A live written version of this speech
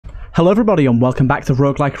Hello everybody and welcome back to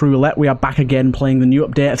Roguelike Roulette. We are back again playing the new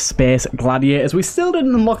update of Space Gladiators. We still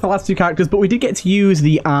didn't unlock the last two characters, but we did get to use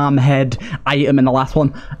the arm head item in the last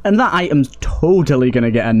one, and that item's totally going to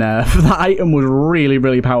get a nerf. That item was really,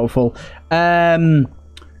 really powerful. I'm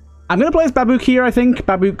going to play as Babook here, I think.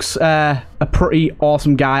 Babook's a pretty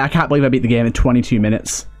awesome guy. I can't believe I beat the game in 22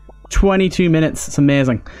 minutes. 22 minutes, it's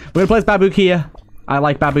amazing. We're going to play as Babook here. I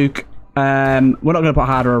like Babook. We're not going to put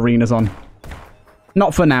harder arenas on.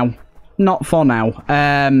 Not for now. Not for now.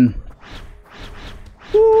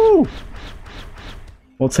 Woo!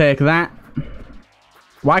 We'll take that.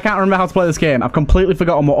 Why can't I remember how to play this game? I've completely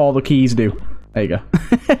forgotten what all the keys do. There you go.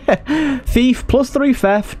 Thief, +3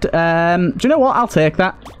 theft. Do you know what? I'll take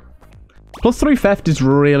that. +3 theft is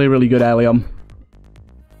really, really good early on.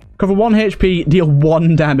 Cover 1 HP, deal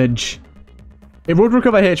 1 damage. It would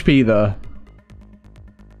recover HP though.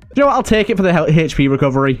 Do you know what? I'll take it for the HP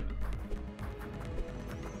recovery.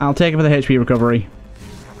 I'll take it for the HP recovery.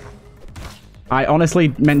 I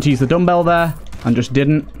honestly meant to use the dumbbell there and just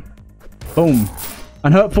didn't. Boom.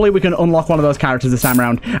 And hopefully we can unlock one of those characters this time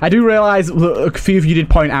around. I do realise that a few of you did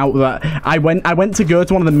point out that I went to go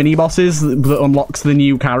to one of the mini-bosses that unlocks the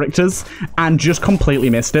new characters and just completely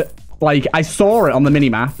missed it. Like, I saw it on the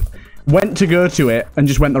mini-map, went to go to it, and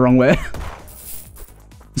just went the wrong way.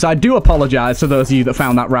 So I do apologise to those of you that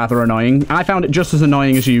found that rather annoying. I found it just as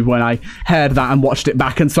annoying as you when I heard that and watched it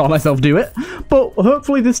back and saw myself do it. But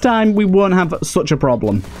hopefully this time we won't have such a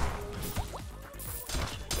problem.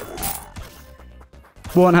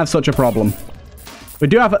 Won't have such a problem. We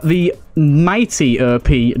do have the mighty OP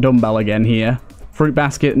dumbbell again here. Fruit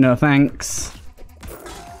basket, no thanks.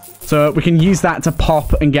 So we can use that to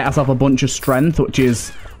pop and get ourselves a bunch of strength, which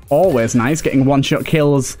is always nice. Getting one-shot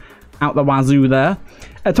kills out the wazoo there.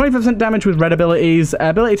 25% damage with red abilities.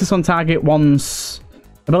 Ability to stun target once.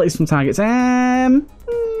 Ability to stun targets. I'm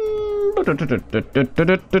going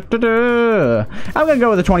to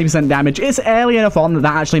go with the 20% damage. It's early enough on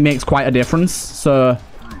that actually makes quite a difference. So.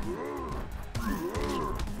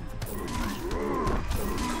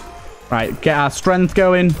 Right, get our strength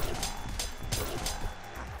going.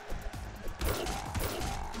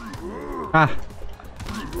 Ah.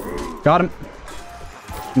 Got him.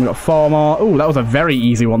 We've got 4 more. Oh, that was a very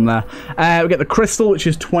easy one there. We get the crystal, which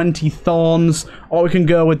is 20 thorns. Or we can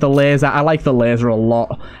go with the laser. I like the laser a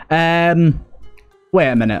lot. Wait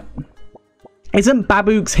a minute. Isn't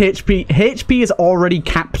Babook's HP... HP is already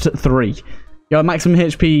capped at 3. Your maximum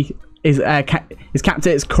HP is capped at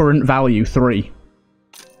its current value, 3.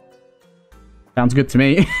 Sounds good to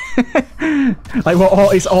me. Like,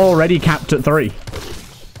 well, it's already capped at 3.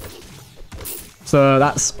 So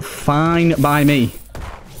that's fine by me.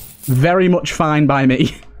 Very much fine by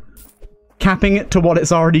me. Capping it to what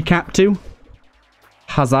it's already capped to.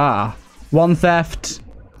 Huzzah. 1 theft.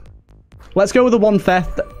 Let's go with the 1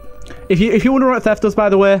 theft. If you wonder what theft does, by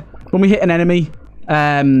the way, when we hit an enemy,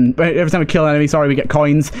 every time we kill an enemy, sorry, we get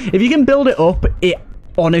coins. If you can build it up, it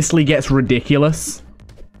honestly gets ridiculous.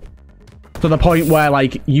 To the point where,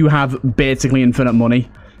 like, you have basically infinite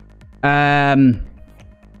money.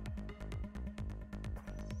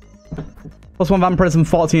 +1 vampirism,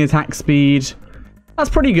 14 attack speed.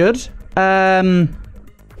 That's pretty good. I'm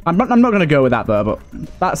not going to go with that though, but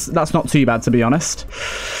that's not too bad, to be honest.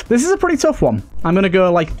 This is a pretty tough one. I'm going to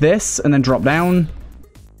go like this and then drop down.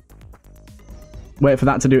 Wait for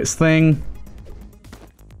that to do its thing.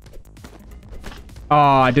 Oh,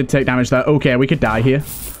 I did take damage there. Okay, we could die here.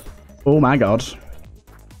 Oh my god.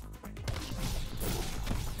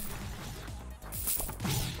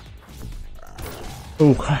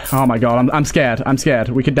 Ooh, oh my god, I'm scared. I'm scared.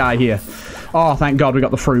 We could die here. Oh, thank god we got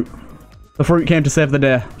the fruit. The fruit came to save the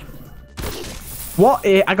day. What?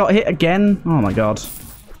 I got hit again? Oh my god.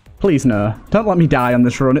 Please no. Don't let me die on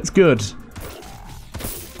this run. It's good.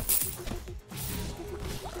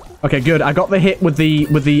 Okay, good. I got the hit with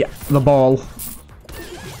the ball.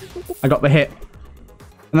 I got the hit.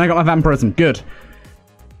 And then I got my vampirism. Good.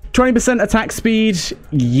 20% attack speed.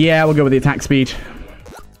 Yeah, we'll go with the attack speed.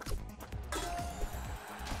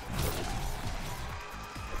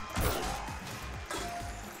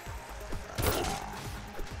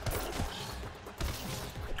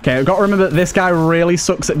 Okay, we've got to remember that this guy really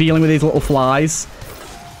sucks at dealing with these little flies.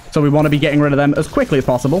 So we want to be getting rid of them as quickly as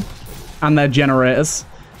possible. And their generators.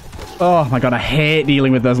 Oh my god, I hate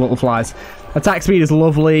dealing with those little flies. Attack speed is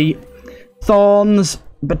lovely. Thorns.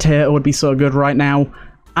 Potato would be so good right now.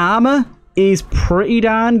 Armor is pretty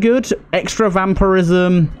darn good. Extra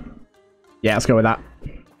vampirism. Yeah, let's go with that.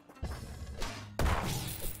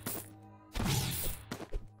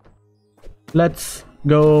 Let's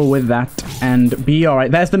Go with that and be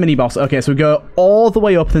alright. There's the mini-boss. Okay, so we go all the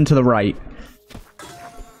way up and to the right.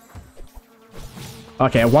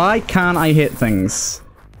 Okay, why can't I hit things?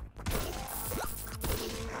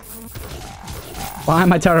 Why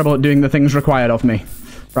am I terrible at doing the things required of me?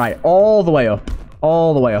 Right, all the way up.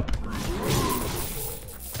 All the way up.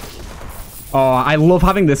 Oh, I love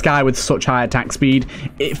having this guy with such high attack speed.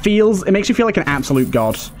 It makes you feel like an absolute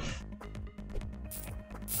god.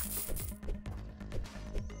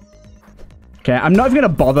 Okay, I'm not even gonna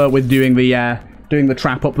bother with doing the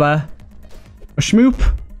trap up there. A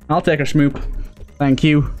schmoop? I'll take a schmoop. Thank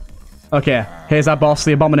you. Okay, here's our boss,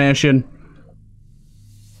 the Abomination.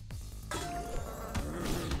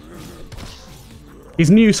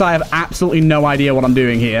 He's new, so I have absolutely no idea what I'm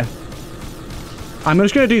doing here. I'm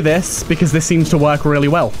just gonna do this because this seems to work really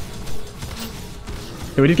well.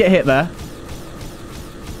 Okay, we did get hit there.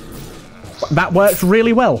 That worked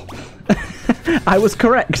really well. I was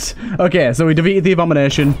correct. Okay, so we defeated the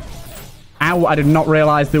Abomination. Ow, I did not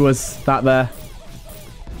realize there was that there.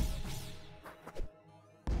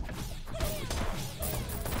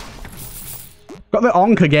 Got the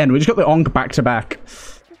Onk again. We just got the Onk back to back.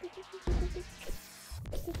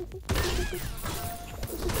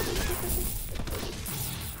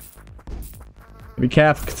 Be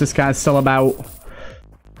careful because this guy's still about.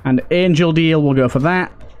 And Angel Deal, we'll go for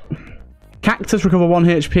that. Cactus, recover 1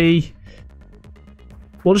 HP.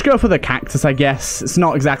 We'll just go for the Cactus, I guess. It's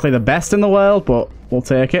not exactly the best in the world, but we'll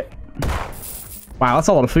take it. Wow, that's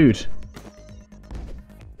a lot of food.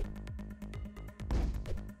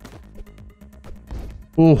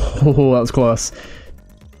 Ooh, that was close.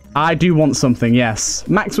 I do want something, yes.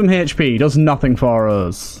 Maximum HP does nothing for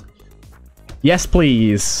us. Yes,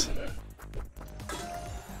 please.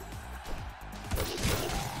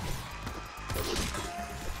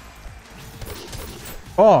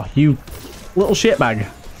 Oh, you little shitbag.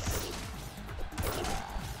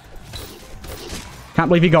 Can't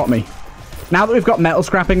believe he got me. Now that we've got metal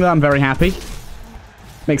scrapping, though, I'm very happy.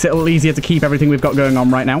 Makes it a little easier to keep everything we've got going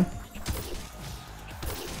on right now.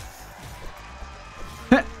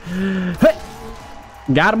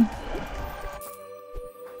 Got him.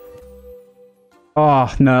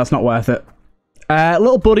 Oh, no, that's not worth it.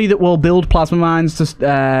 Little buddy that will build plasma mines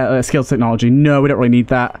to skills technology. No, we don't really need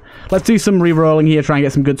that. Let's do some re-rolling here, try and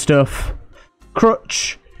get some good stuff.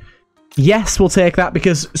 Crutch. Yes, we'll take that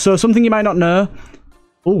because... So, something you might not know.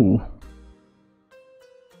 Ooh.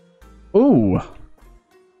 Ooh.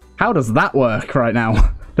 How does that work right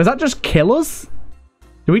now? Does that just kill us?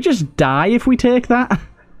 Do we just die if we take that?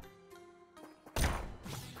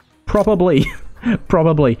 Probably.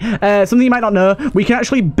 Probably. Something you might not know, we can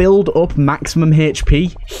actually build up maximum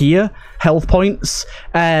HP here, health points.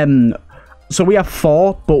 So we have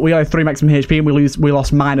 4, but we have 3 maximum HP and we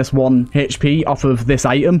lost -1 HP off of this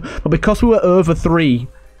item. But because we were over 3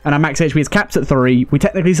 and our max HP is capped at 3, we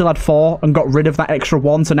technically still had 4 and got rid of that extra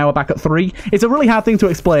 1, so now we're back at 3. It's a really hard thing to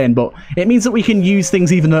explain, but it means that we can use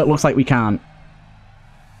things even though it looks like we can't.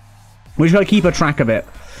 We just gotta keep a track of it.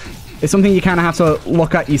 It's something you kind of have to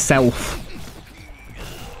look at yourself.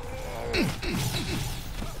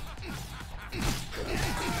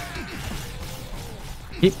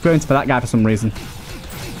 Keep going for that guy for some reason.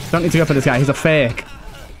 Don't need to go for this guy. He's a fake.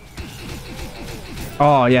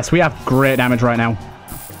 Oh, yes. We have great damage right now.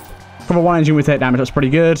 Cover 1 engine, we take damage. That's pretty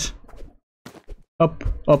good. Up,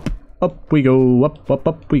 up, up we go. Up, up,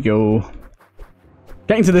 up we go.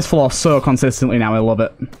 Getting to this floor so consistently now. I love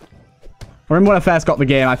it. I remember when I first got the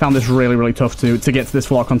game, I found this really, really tough to get to this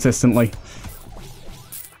floor consistently.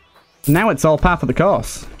 Now it's all par for the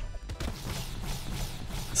course.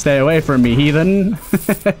 Stay away from me, heathen.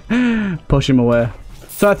 Push him away.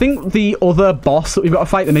 So I think the other boss that we've got to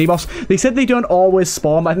fight, the mini-boss, they said they don't always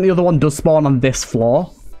spawn, but I think the other one does spawn on this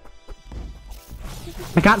floor.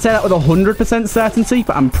 I can't say that with 100% certainty,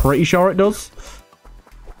 but I'm pretty sure it does.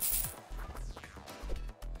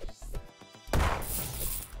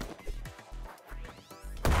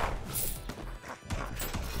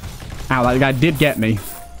 Ow, that guy did get me.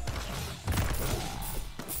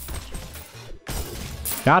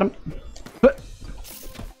 Got him.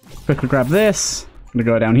 Quickly grab this. I'm gonna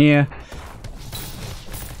go down here.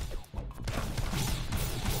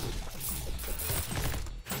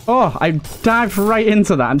 Oh, I dived right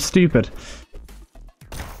into that. I'm stupid.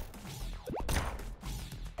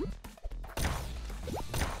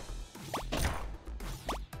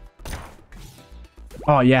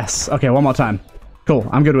 Oh, yes. Okay, one more time. Cool.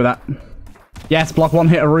 I'm good with that. Yes, block 1,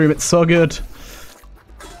 hit a room. It's so good.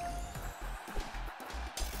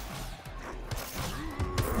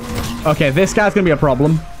 Okay, this guy's gonna be a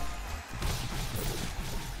problem.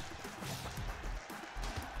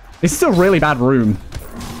 This is a really bad room.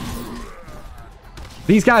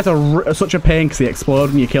 These guys are such a pain because they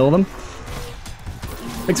explode when you kill them.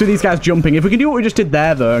 Mixed with these guys jumping. If we can do what we just did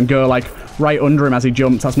there, though, and go, like, right under him as he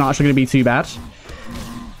jumps, that's not actually going to be too bad.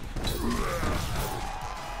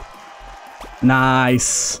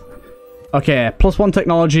 Nice. Okay, +1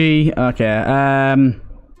 technology. Okay,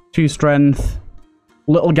 2 strength.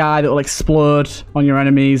 Little guy that will explode on your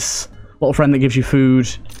enemies. Little friend that gives you food.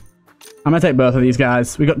 I'm going to take both of these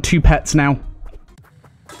guys. We've got 2 pets now.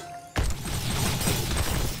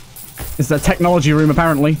 This is a technology room,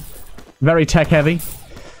 apparently. Very tech-heavy.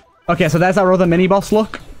 Okay, so there's our other mini-boss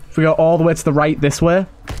look. If we go all the way to the right this way.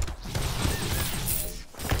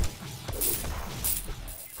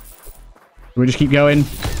 We just keep going.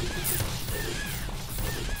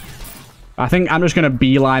 I think I'm just going to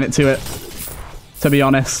beeline it to it, to be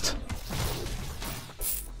honest.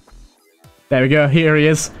 There we go. Here he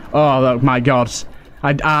is. Oh, my God.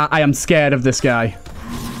 I am scared of this guy.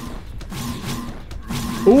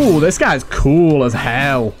 Ooh, this guy's cool as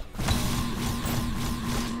hell.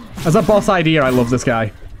 As a boss idea, I love this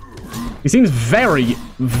guy. He seems very,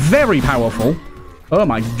 very powerful. Oh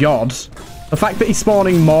my God. The fact that he's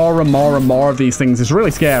spawning more and more and more of these things is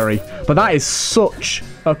really scary. But that is such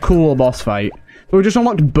a cool boss fight. We've just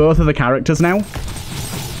unlocked both of the characters now.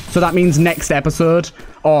 So that means next episode,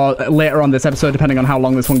 or later on this episode, depending on how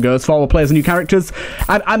long this one goes for, we'll play as new characters.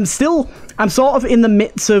 I'm sort of in the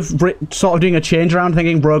midst of sort of doing a change around,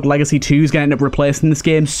 thinking Rogue Legacy 2 is going to end up replacing this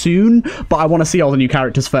game soon, but I want to see all the new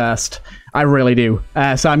characters first. I really do.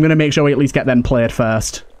 So I'm going to make sure we at least get them played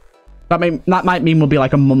first. That might mean we'll be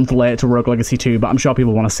like a month late to Rogue Legacy 2, but I'm sure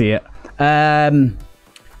people want to see it. 10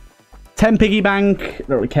 piggy bank. Don't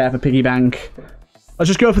really care for piggy bank. Let's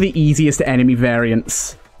just go for the easiest enemy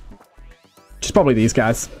variants. Just probably these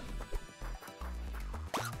guys.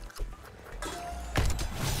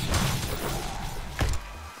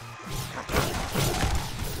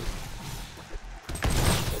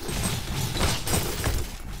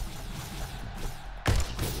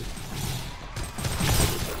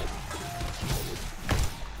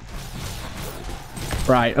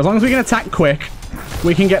 Right, as long as we can attack quick,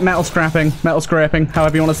 we can get metal scrapping, metal scraping,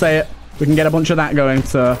 however you want to say it. We can get a bunch of that going,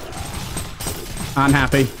 so I'm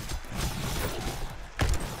happy.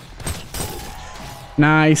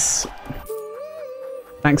 Nice.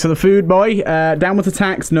 Thanks for the food, boy. Down with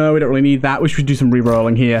attacks. No, we don't really need that. We should do some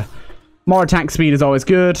re-rolling here. More attack speed is always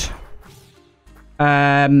good.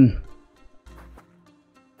 2%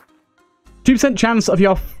 chance of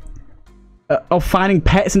your of finding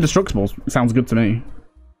pets indestructibles. Sounds good to me.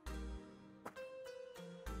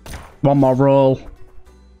 One more roll.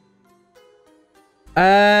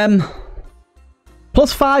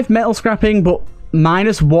 +5 metal scrapping, but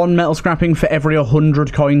 -1 metal scrapping for every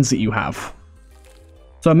 100 coins that you have.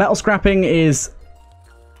 So metal scrapping is...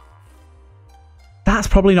 That's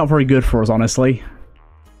probably not very good for us, honestly.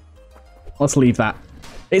 Let's leave that.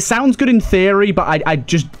 It sounds good in theory, but I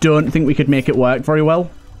just don't think we could make it work very well.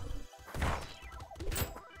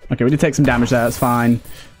 Okay, we did take some damage there, that's fine.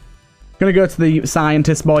 Gonna go to the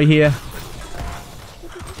scientist boy here.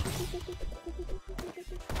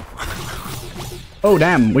 Oh,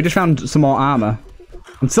 damn. We just found some more armor.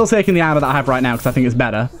 I'm still taking the armor that I have right now because I think it's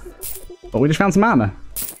better. But we just found some armor.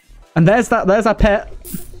 And there's our pet.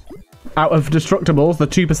 Out of destructibles, the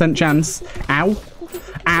 2% chance. Ow.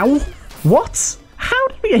 Ow. What? How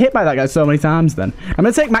did we get hit by that guy so many times then? I'm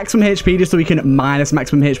going to take maximum HP just so we can minus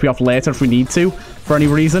maximum HP off later if we need to, for any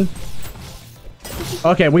reason.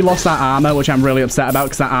 Okay, we lost that armor, which I'm really upset about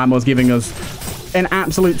because that armor was giving us an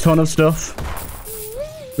absolute ton of stuff.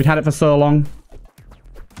 We'd had it for so long.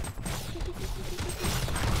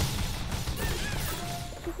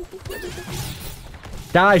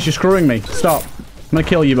 Guys, you're screwing me. Stop. I'm going to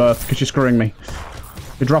kill you both because you're screwing me.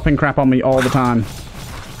 You're dropping crap on me all the time.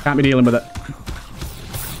 Can't be dealing with it.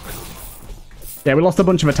 Yeah, we lost a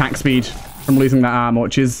bunch of attack speed from losing that armor,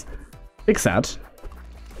 which is big sad.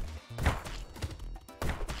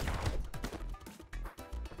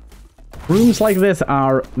 Rooms like this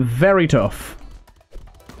are very tough.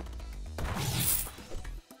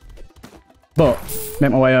 But,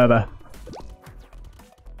 make my way over.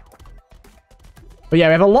 But yeah,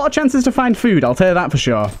 we have a lot of chances to find food, I'll tell you that for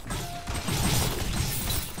sure.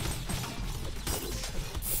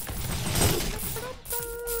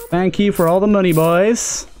 Thank you for all the money,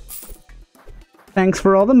 boys. Thanks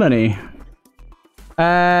for all the money.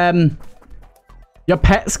 Your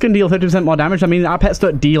pets can deal 50% more damage. I mean, our pets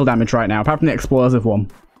don't deal damage right now, apart from the explosive one.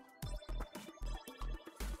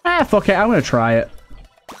 Ah, fuck it. I'm going to try it.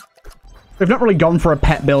 We've not really gone for a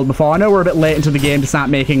pet build before. I know we're a bit late into the game to start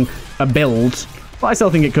making a build. But I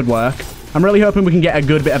still think it could work. I'm really hoping we can get a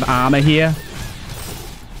good bit of armor here.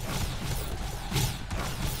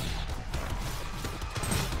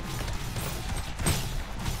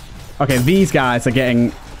 Okay, these guys are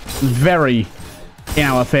getting very in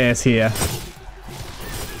our face here.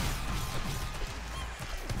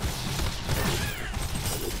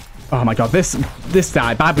 Oh my god, this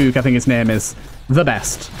guy, Babook, I think his name is, the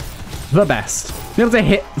best. The best. Being able to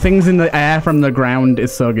hit things in the air from the ground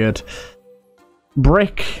is so good.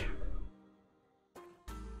 Brick.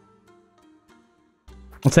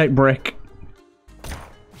 I'll take brick.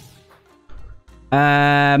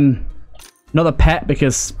 Another pet,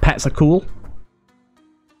 because pets are cool.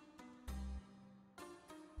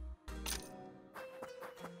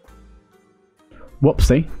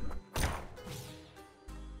 Whoopsie.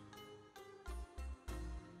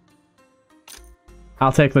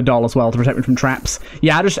 I'll take the doll as well to protect me from traps.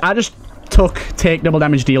 Yeah, I just took take double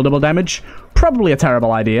damage, deal double damage. Probably a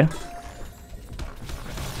terrible idea.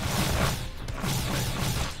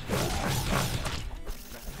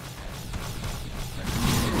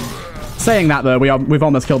 Saying that though, we've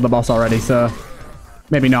almost killed the boss already, so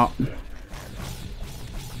maybe not.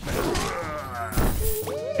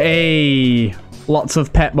 Hey, lots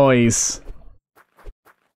of pet boys.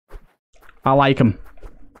 I like them.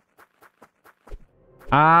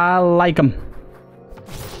 I like them.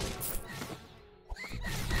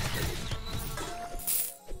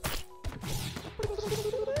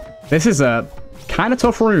 This is a kind of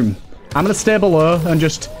tough room. I'm going to stay below and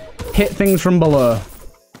just hit things from below.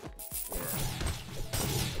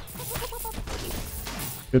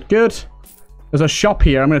 Good, good. There's a shop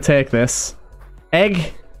here. I'm going to take this.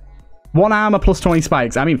 Egg. 1 armor plus 20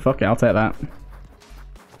 spikes. I mean, fuck it. I'll take that.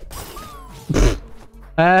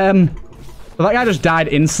 So that guy just died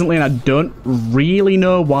instantly, and I don't really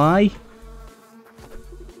know why.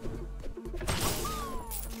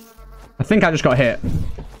 I think I just got hit.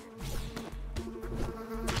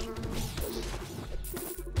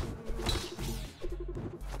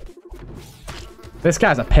 This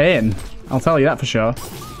guy's a pain. I'll tell you that for sure.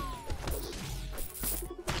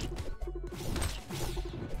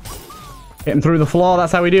 Hit him through the floor,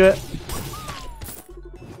 that's how we do it.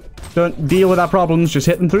 Don't deal with our problems, just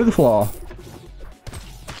hit them through the floor.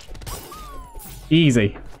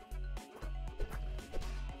 Easy.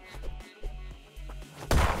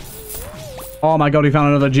 Oh my god, we found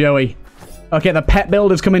another Joey. Okay, the pet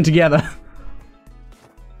build is coming together.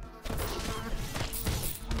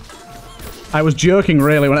 I was joking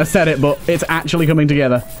really when I said it, but it's actually coming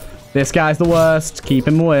together. This guy's the worst. Keep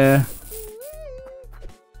him away.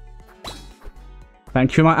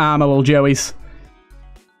 Thank you for my armor, little Joeys.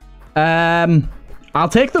 I'll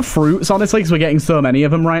take the fruits, honestly, because we're getting so many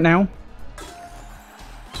of them right now.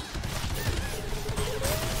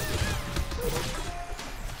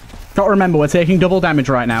 Got to remember, we're taking double damage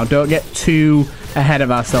right now. Don't get too ahead of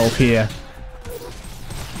ourselves here.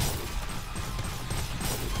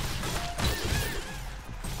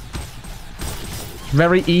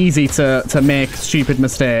 Very easy to make stupid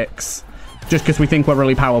mistakes just because we think we're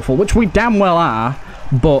really powerful, which we damn well are,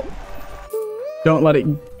 but don't let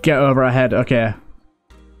it get over our head. Okay.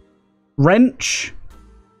 Wrench.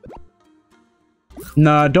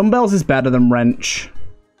 No, dumbbells is better than wrench.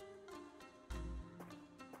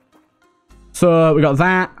 So we got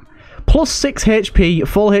that. Plus 6 HP,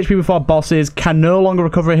 full HP before bosses, can no longer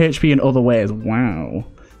recover HP in other ways. Wow.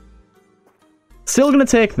 Still gonna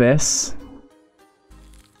take this.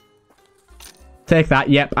 Take that.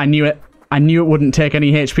 Yep, I knew it. I knew it wouldn't take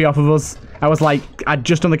any HP off of us. I was like, I'd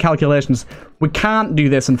just done the calculations. We can't do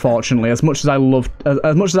this, unfortunately, as much as I'd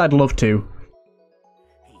love to.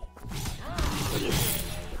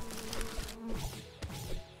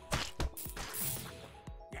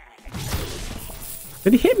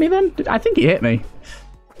 Did he hit me then? I think he hit me.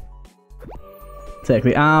 Take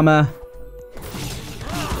the armor.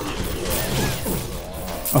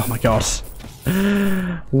 Oh my god.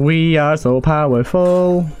 We are so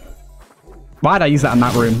powerful. Why'd I use that in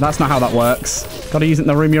that room? That's not how that works. Gotta use it in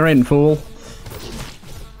the room you're in, fool.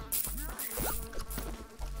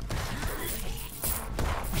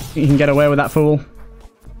 You can get away with that, fool.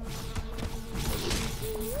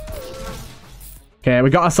 Okay,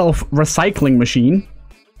 we got ourselves recycling machine.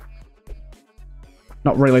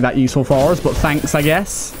 Not really that useful for us, but thanks, I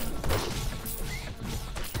guess.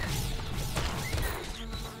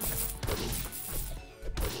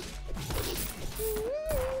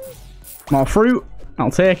 More fruit. I'll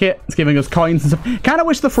take it. It's giving us coins and stuff. Kind of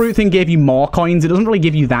wish the fruit thing gave you more coins. It doesn't really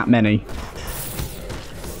give you that many.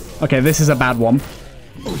 Okay, this is a bad one.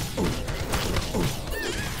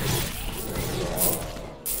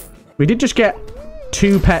 We did just get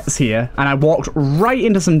 2 pets here, and I walked right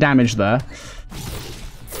into some damage there.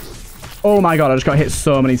 Oh my god, I just got hit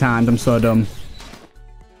so many times. I'm so dumb.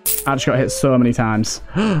 I just got hit so many times.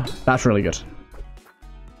 That's really good.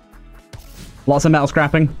 Lots of metal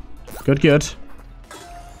scrapping. Good, good.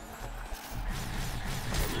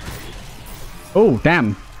 Oh,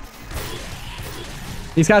 damn.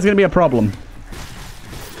 These guys are going to be a problem.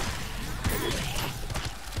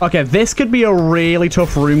 Okay, this could be a really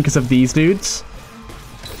tough room because of these dudes.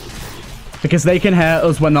 Because they can hurt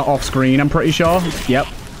us when they're off screen, I'm pretty sure. Yep,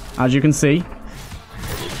 as you can see.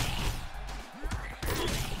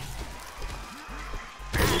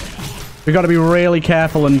 We've got to be really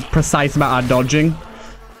careful and precise about our dodging.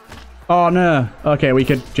 Oh, no. Okay, we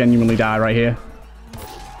could genuinely die right here.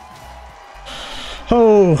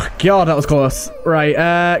 Oh, God, that was close. Right,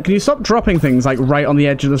 can you stop dropping things, like, right on the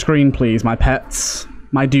edge of the screen, please, my pets?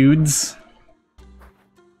 My dudes.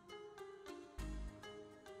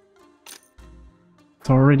 It's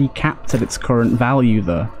already capped at its current value,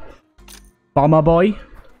 though. Bomber boy?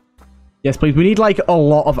 Yes, please. We need, like, a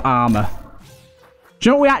lot of armor. Do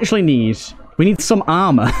you know what we actually need? We need some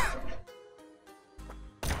armor.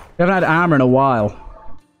 We haven't had armor in a while.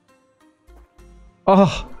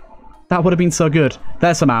 Oh, that would have been so good.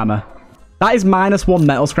 There's some armor. That is -1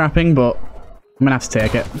 metal scrapping, but I'm gonna have to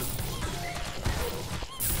take it.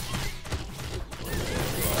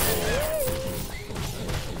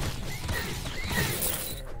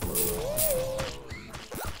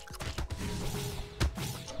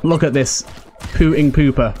 Look at this pooting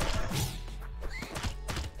pooper.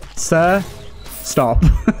 Sir, stop.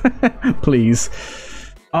 Please.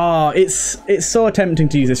 Oh, it's so tempting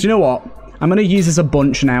to use this. You know what? I'm going to use this a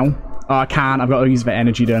bunch now. Oh, I can't. I've got to use the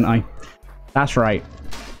energy, don't I? That's right.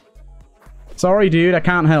 Sorry, dude. I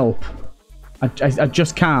can't help. I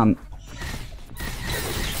just can't.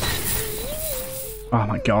 Oh,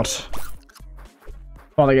 my God.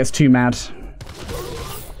 Oh, that gets too mad.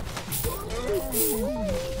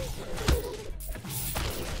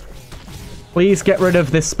 Please get rid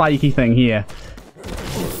of this spiky thing here.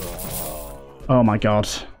 Oh my god.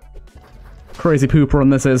 Crazy poop run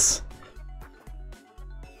this is.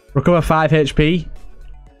 Recover 5 HP.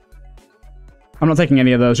 I'm not taking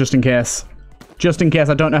any of those just in case. Just in case.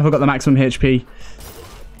 I don't know if I've got the maximum HP.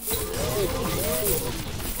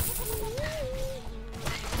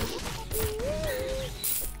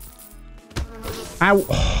 Ow.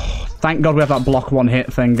 Oh, thank god we have that block 1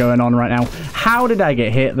 hit thing going on right now. How did I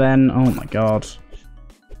get hit then? Oh my god.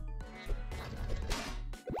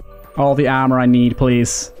 All the armor I need,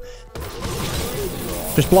 please.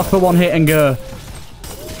 Just block the 1 hit and go.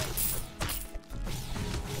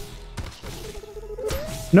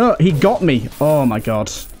 No, he got me. Oh my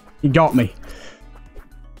god. He got me.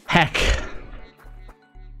 Heck.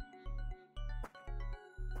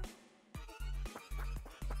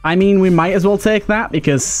 I mean, we might as well take that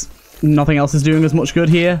because nothing else is doing as much good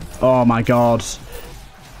here. Oh my god.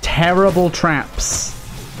 Terrible traps.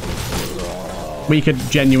 We could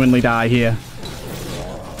genuinely die here.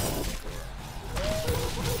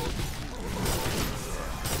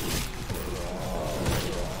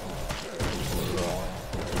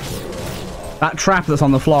 That trap that's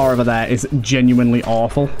on the floor over there is genuinely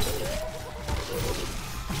awful.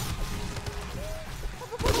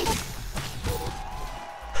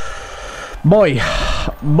 Boy.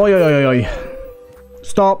 Boy, oi, oi, oi.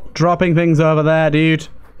 Stop dropping things over there, dude.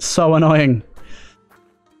 So annoying.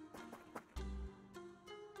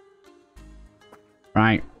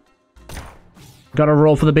 Right. Gotta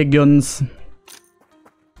roll for the big guns.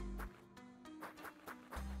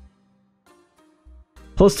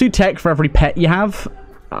 +2 tech for every pet you have.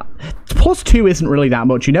 +2 isn't really that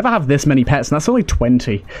much. You never have this many pets, and that's only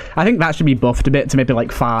 20. I think that should be buffed a bit to maybe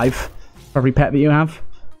like 5 for every pet that you have.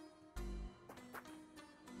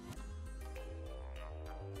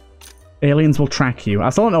 Aliens will track you.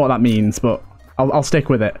 I still don't know what that means, but I'll stick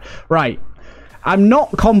with it. Right. I'm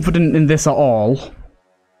not confident in this at all.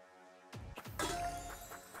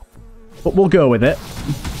 But we'll go with it.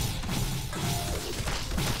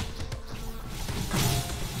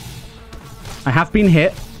 I have been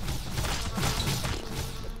hit.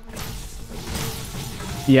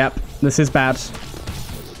 Yep, this is bad.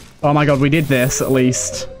 Oh my god, we did this, at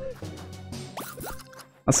least.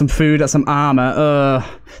 That's some food, that's some armor.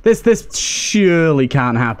 This surely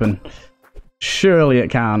can't happen. Surely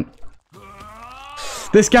it can't.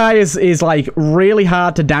 This guy is like really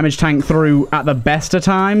hard to damage tank through at the best of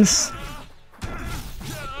times.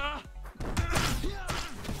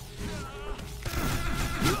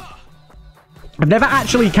 I've never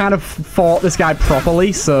actually kind of fought this guy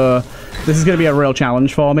properly, so this is going to be a real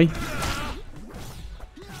challenge for me.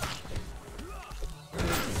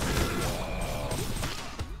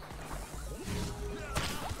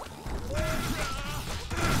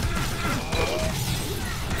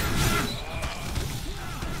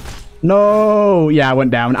 No! Yeah, I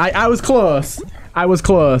went down. I was close. I was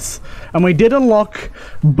close. And we did unlock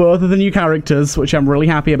both of the new characters, which I'm really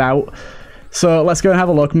happy about. So let's go and have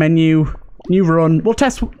a look. Menu, new run. We'll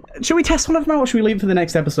test... Should we test one of them out or should we leave it for the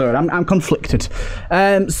next episode? I'm conflicted.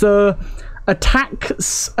 So...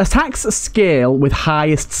 Attacks scale with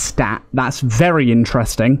highest stat. That's very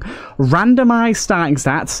interesting. Randomized starting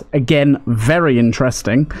stats. Again, very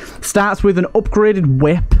interesting. Starts with an upgraded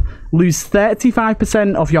whip. Lose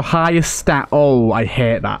 35% of your highest stat. Oh, I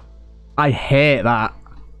hate that. I hate that.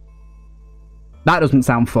 That doesn't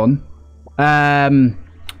sound fun.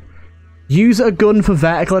 Use a gun for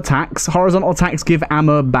vertical attacks. Horizontal attacks give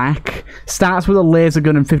ammo back. Starts with a laser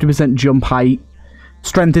gun and 50% jump height.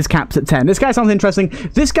 Strength is capped at 10. This guy sounds interesting.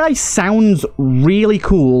 This guy sounds really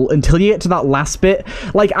cool until you get to that last bit.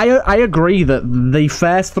 Like, I agree that the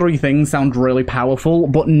first three things sound really powerful,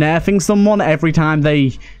 but nerfing someone every time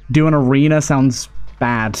they do an arena sounds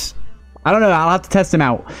bad. I don't know. I'll have to test him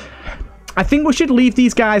out. I think we should leave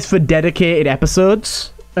these guys for dedicated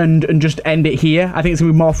episodes and just end it here. I think it's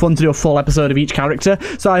going to be more fun to do a full episode of each character.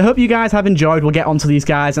 So I hope you guys have enjoyed. We'll get onto these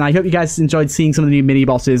guys, and I hope you guys enjoyed seeing some of the new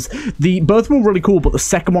mini-bosses. Both of them were really cool, but the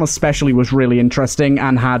second one especially was really interesting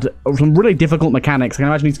and had some really difficult mechanics. I can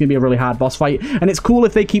imagine it's going to be a really hard boss fight, and it's cool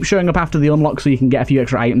if they keep showing up after the unlock so you can get a few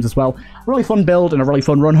extra items as well. Really fun build and a really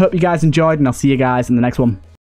fun run. Hope you guys enjoyed, and I'll see you guys in the next one.